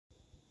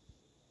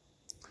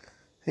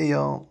Hey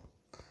y'all.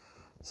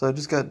 So I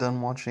just got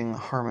done watching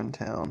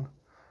Harmontown.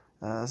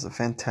 It's a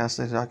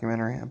fantastic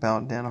documentary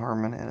about Dan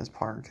Harmon and his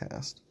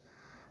podcast.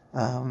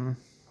 Um,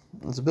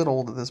 it's a bit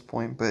old at this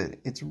point, but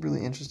it's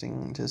really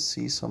interesting to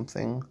see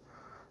something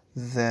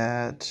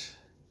that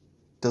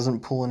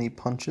doesn't pull any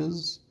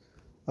punches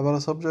about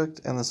a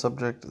subject, and the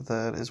subject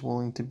that is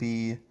willing to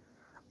be,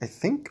 I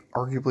think,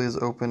 arguably as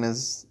open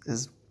as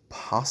is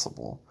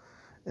possible.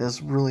 It's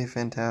really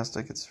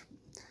fantastic. It's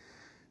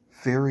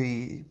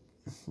very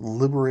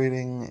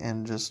liberating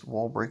and just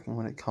wall breaking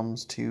when it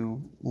comes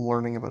to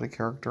learning about a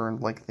character and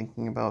like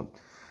thinking about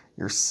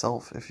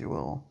yourself, if you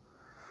will.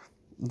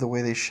 The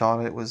way they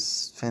shot it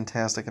was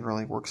fantastic and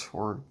really works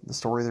for the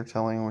story they're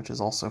telling, which is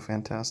also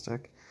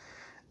fantastic.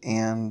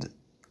 And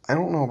I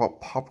don't know about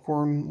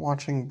popcorn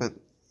watching, but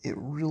it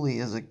really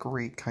is a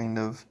great kind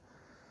of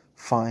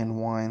fine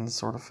wine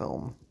sort of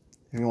film.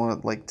 If you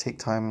want to like take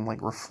time and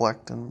like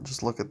reflect and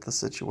just look at the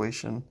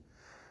situation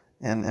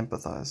and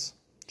empathize,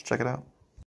 check it out.